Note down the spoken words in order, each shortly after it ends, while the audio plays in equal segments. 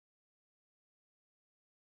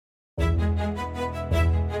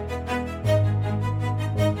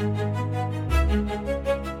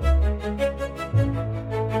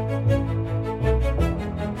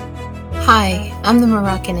Hi, I'm the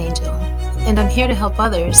Moroccan Angel, and I'm here to help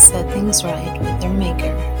others set things right with their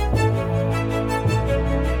Maker.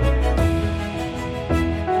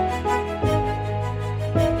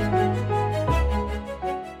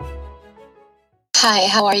 Hi,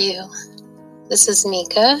 how are you? This is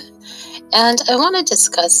Mika, and I want to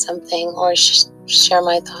discuss something or share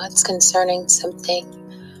my thoughts concerning something.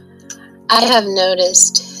 I have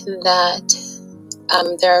noticed that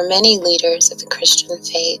there are many leaders of the Christian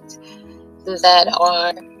faith that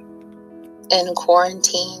are in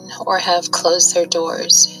quarantine or have closed their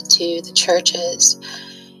doors to the churches.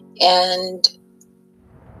 And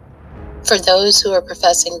for those who are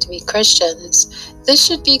professing to be Christians, this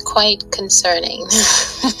should be quite concerning.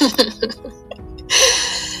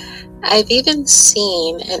 I've even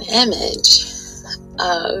seen an image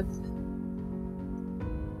of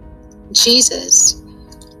Jesus,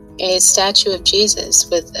 a statue of Jesus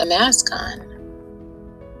with a mask on.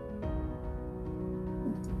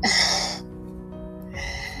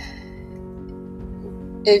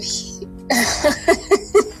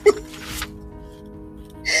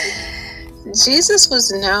 Jesus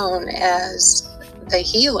was known as the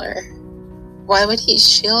healer. Why would he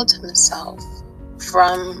shield himself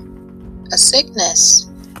from a sickness?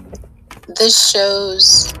 This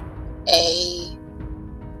shows an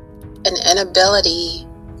inability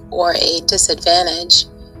or a disadvantage.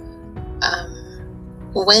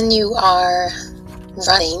 When you are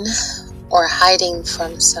running or hiding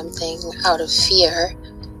from something out of fear,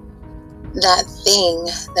 that thing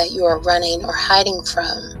that you are running or hiding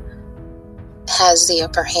from has the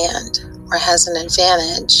upper hand or has an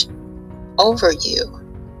advantage over you,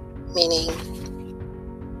 meaning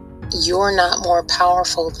you're not more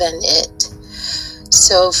powerful than it.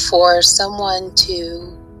 So for someone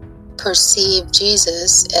to perceive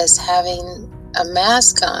Jesus as having a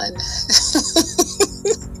mask on,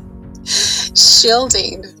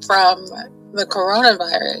 shielding from the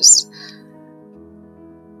coronavirus,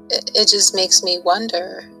 it just makes me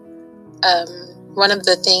wonder. One of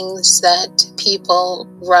the things that people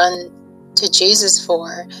run to Jesus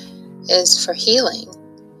for is for healing.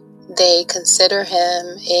 They consider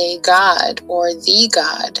him a god or the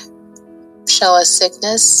God. Shall a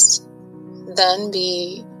sickness then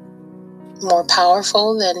be more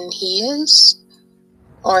powerful than he is,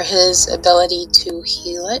 or his ability to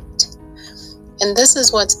heal it? And this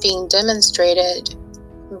is what's being demonstrated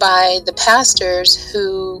by the pastors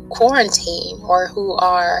who quarantine or who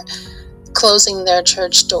are closing their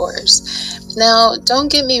church doors. Now, don't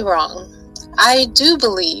get me wrong. I do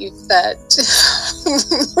believe that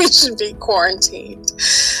we should be quarantined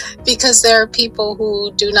because there are people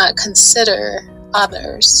who do not consider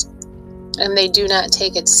others and they do not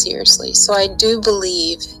take it seriously. So I do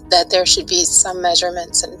believe that there should be some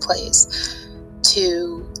measurements in place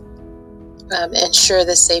to ensure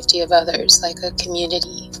the safety of others, like a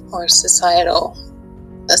community or a societal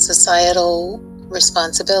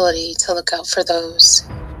responsibility to look out for those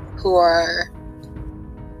who are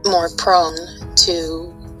more prone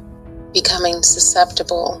to becoming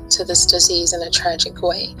susceptible to this disease in a tragic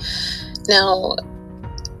way. Now,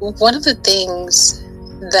 one of the things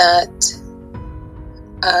that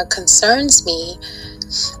concerns me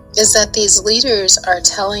is that these leaders are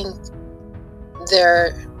telling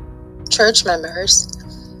their church members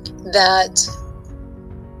that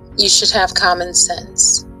you should have common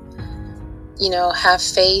sense. Have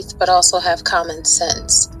faith, but also have common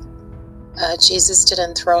sense. Jesus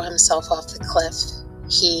didn't throw himself off the cliff.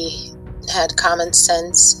 He had common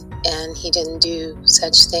sense and he didn't do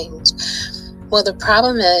such things. Well, the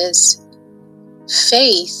problem is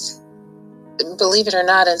faith, believe it or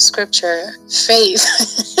not, in scripture, faith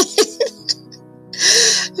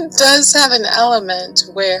does have an element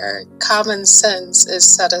where common sense is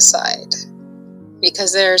set aside,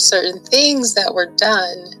 because there are certain things that were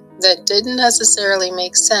done that didn't necessarily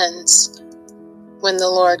make sense when the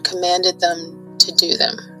Lord commanded them to do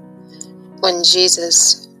them. When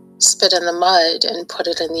Jesus spit in the mud and put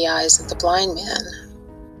it in the eyes of the blind man,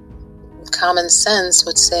 common sense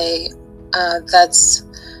would say that's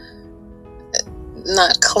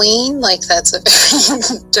not clean, like that's a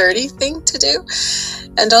very dirty thing to do.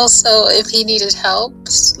 And also, if he needed help,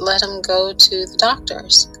 let him go to the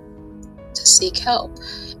doctors to seek help.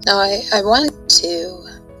 Now, I wanted to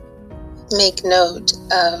make note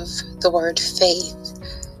of the word faith.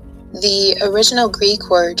 The original Greek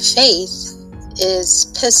word faith is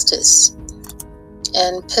pistis,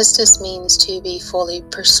 and pistis means to be fully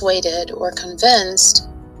persuaded or convinced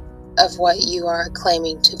of what you are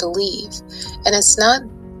claiming to believe. And it's not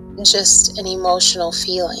just an emotional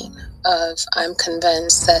feeling of I'm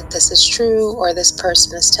convinced that this is true or this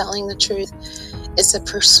person is telling the truth. It's a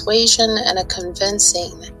persuasion and a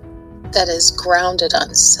convincing that is grounded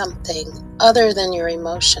on something other than your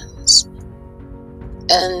emotions.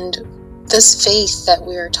 And this faith that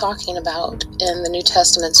we are talking about in the New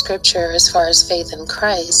Testament scripture, as far as faith in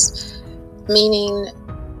Christ, meaning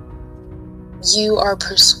you are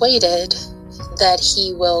persuaded that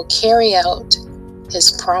he will carry out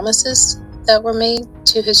his promises that were made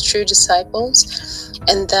to his true disciples,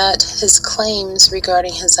 and that his claims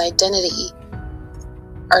regarding his identity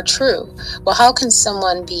are true. Well, how can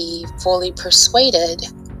someone be fully persuaded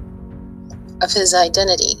of his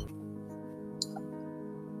identity?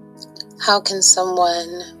 How can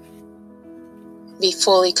someone be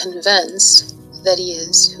fully convinced that he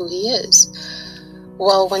is who he is?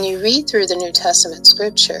 Well, when you read through the New Testament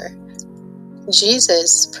scripture,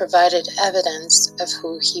 Jesus provided evidence of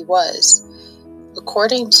who he was.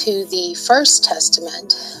 According to the First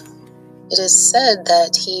Testament, it is said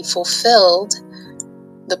that he fulfilled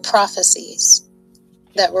the prophecies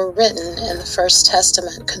that were written in the First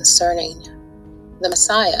Testament concerning the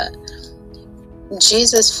Messiah.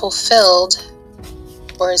 Jesus fulfilled,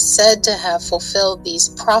 or is said to have fulfilled, these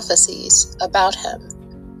prophecies about him,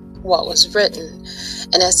 what was written.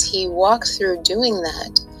 And as he walked through doing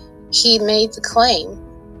that, he made the claim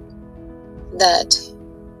that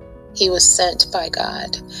he was sent by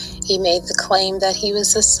God. He made the claim that he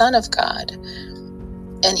was the Son of God.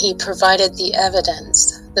 And he provided the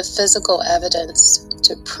evidence, the physical evidence,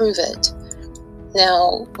 to prove it.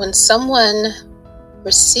 Now, when someone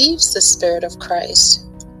receives the Spirit of Christ,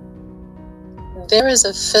 there is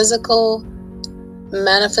a physical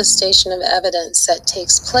manifestation of evidence that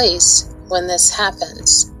takes place when this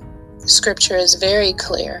happens. Scripture is very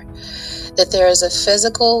clear that there is a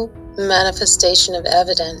physical manifestation of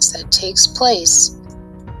evidence that takes place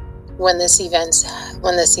when this event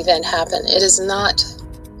happened. It is not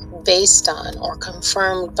based on or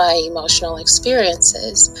confirmed by emotional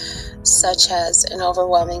experiences, such as an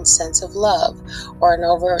overwhelming sense of love or an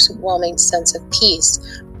overwhelming sense of peace.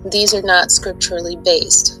 These are not scripturally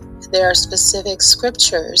based. There are specific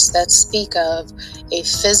scriptures that speak of a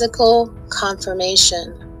physical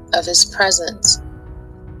confirmation of his presence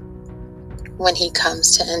when he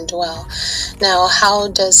comes to indwell. Now,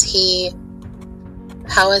 how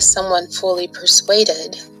is someone fully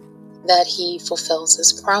persuaded that he fulfills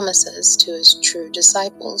his promises to his true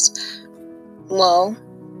disciples? Well,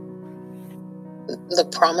 the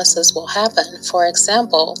promises will happen. For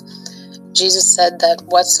example, Jesus said that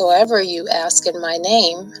whatsoever you ask in my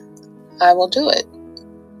name, I will do it.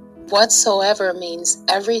 Whatsoever means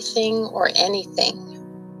everything or anything.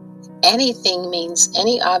 Anything means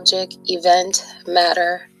any object, event,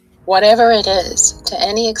 matter, whatever it is, to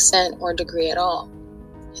any extent or degree at all.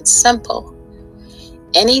 It's simple.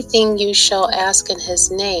 Anything you shall ask in his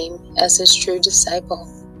name as his true disciple,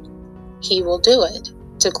 he will do it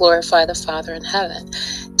to glorify the Father in heaven.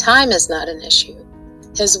 Time is not an issue.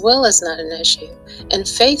 His will is not an issue. And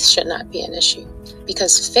faith should not be an issue,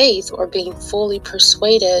 because faith, or being fully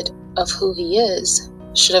persuaded of who he is,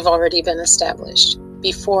 should have already been established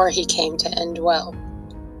before he came to indwell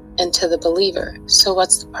into the believer. So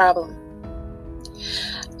what's the problem?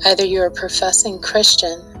 Either you're a professing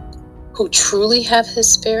Christian who truly have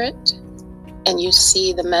his Spirit, and you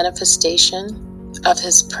see the manifestation of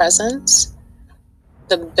his presence,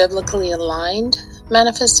 the biblically aligned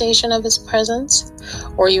manifestation of his presence,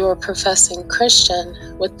 or you are a professing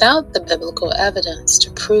Christian without the biblical evidence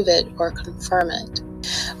to prove it or confirm it.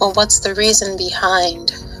 Well, what's the reason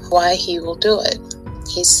behind why he will do it?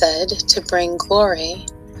 He said to bring glory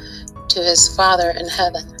to his Father in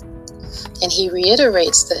heaven. And he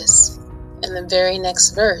reiterates this in the very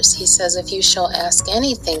next verse. He says, if you shall ask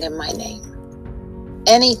anything in my name,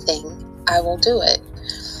 anything, I will do it.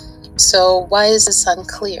 So why is this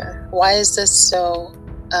unclear? Why is this so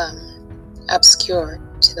obscure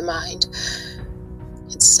to the mind?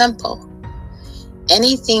 It's simple.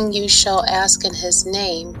 Anything you shall ask in his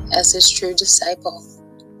name as his true disciple,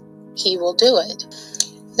 he will do it.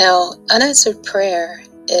 Now, unanswered prayer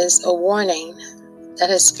is a warning that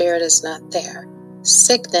his Spirit is not there.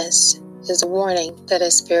 Sickness is a warning that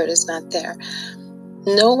his Spirit is not there.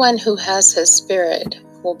 No one who has his Spirit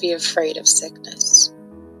will be afraid of sickness.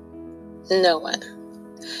 No one.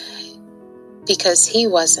 Because he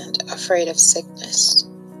wasn't afraid of sickness.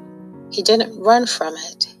 He didn't run from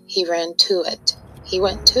it. He ran to it. He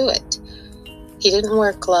went to it. He didn't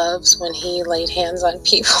wear gloves when he laid hands on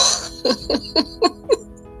people.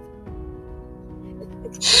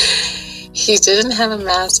 He didn't have a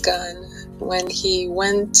mask on when he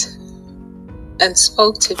went and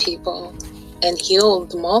spoke to people and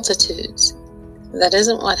healed the multitudes. That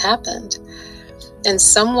isn't what happened. And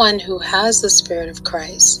someone who has the Spirit of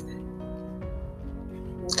Christ,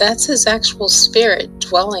 that's his actual spirit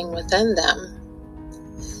dwelling within them.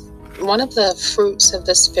 One of the fruits of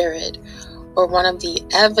the Spirit, or one of the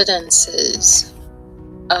evidences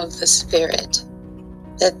of the Spirit,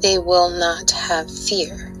 that they will not have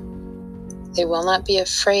fear. They will not be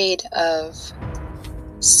afraid of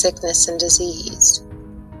sickness and disease.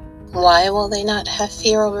 Why will they not have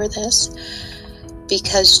fear over this?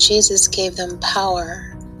 Because Jesus gave them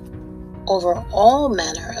power over all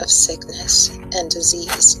manner of sickness and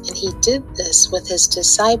disease. And he did this with his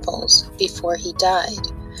disciples before he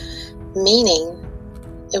died, meaning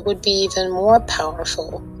it would be even more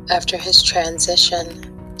powerful after his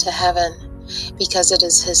transition to heaven, because it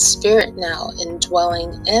is his Spirit now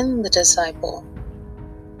indwelling in the disciple.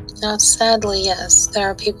 Now, sadly, yes, there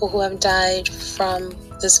are people who have died from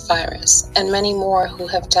this virus, and many more who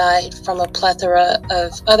have died from a plethora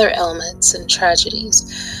of other ailments and tragedies,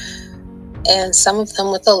 and some of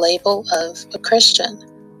them with the label of a Christian.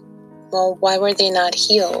 Well, why were they not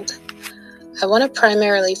healed? I want to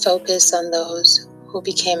primarily focus on those who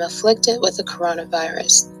became afflicted with the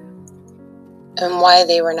coronavirus and why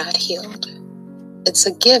they were not healed. It's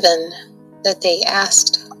a given that they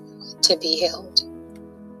asked to be healed.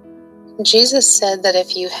 Jesus said that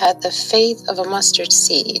if you had the faith of a mustard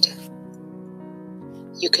seed,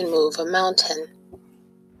 you can move a mountain.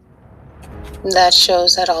 That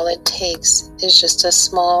shows that all it takes is just a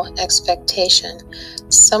small expectation.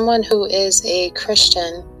 Someone who is a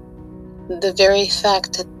Christian, the very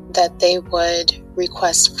fact that they would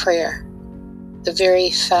request prayer, the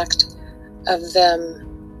very fact of them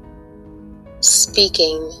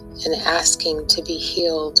speaking and asking to be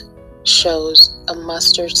healed, shows a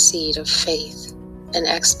mustard seed of faith and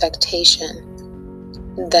expectation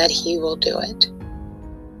that he will do it.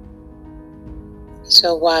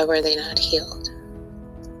 So why were they not healed?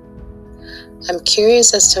 I'm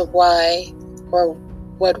curious as to why, or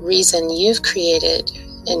what reason you've created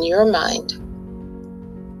in your mind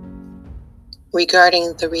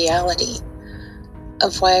regarding the reality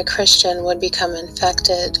of why a Christian would become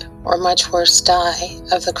infected or much worse die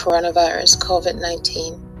of the coronavirus,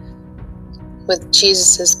 COVID-19, with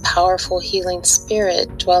Jesus' powerful healing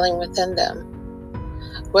Spirit dwelling within them.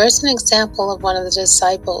 Where's an example of one of the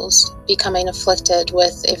disciples becoming afflicted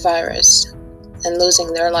with a virus and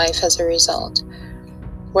losing their life as a result?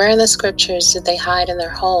 Where in the scriptures did they hide in their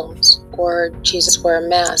homes, or Jesus wear a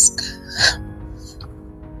mask?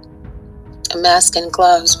 A mask and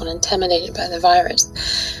gloves when intimidated by the virus.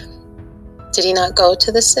 Did he not go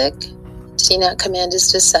to the sick? Did he not command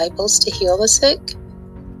his disciples to heal the sick?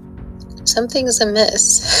 Something's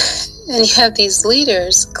amiss. And you have these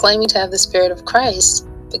leaders claiming to have the Spirit of Christ,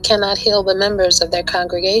 but cannot heal the members of their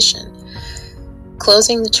congregation,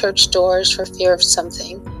 closing the church doors for fear of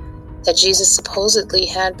something that Jesus supposedly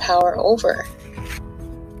had power over.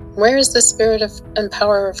 Where is the Spirit and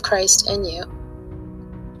power of Christ in you?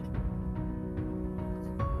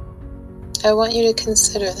 I want you to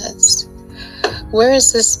consider this. Where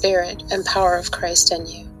is the Spirit and power of Christ in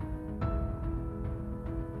you?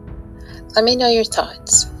 Let me know your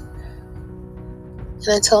thoughts. And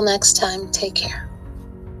until next time, take care.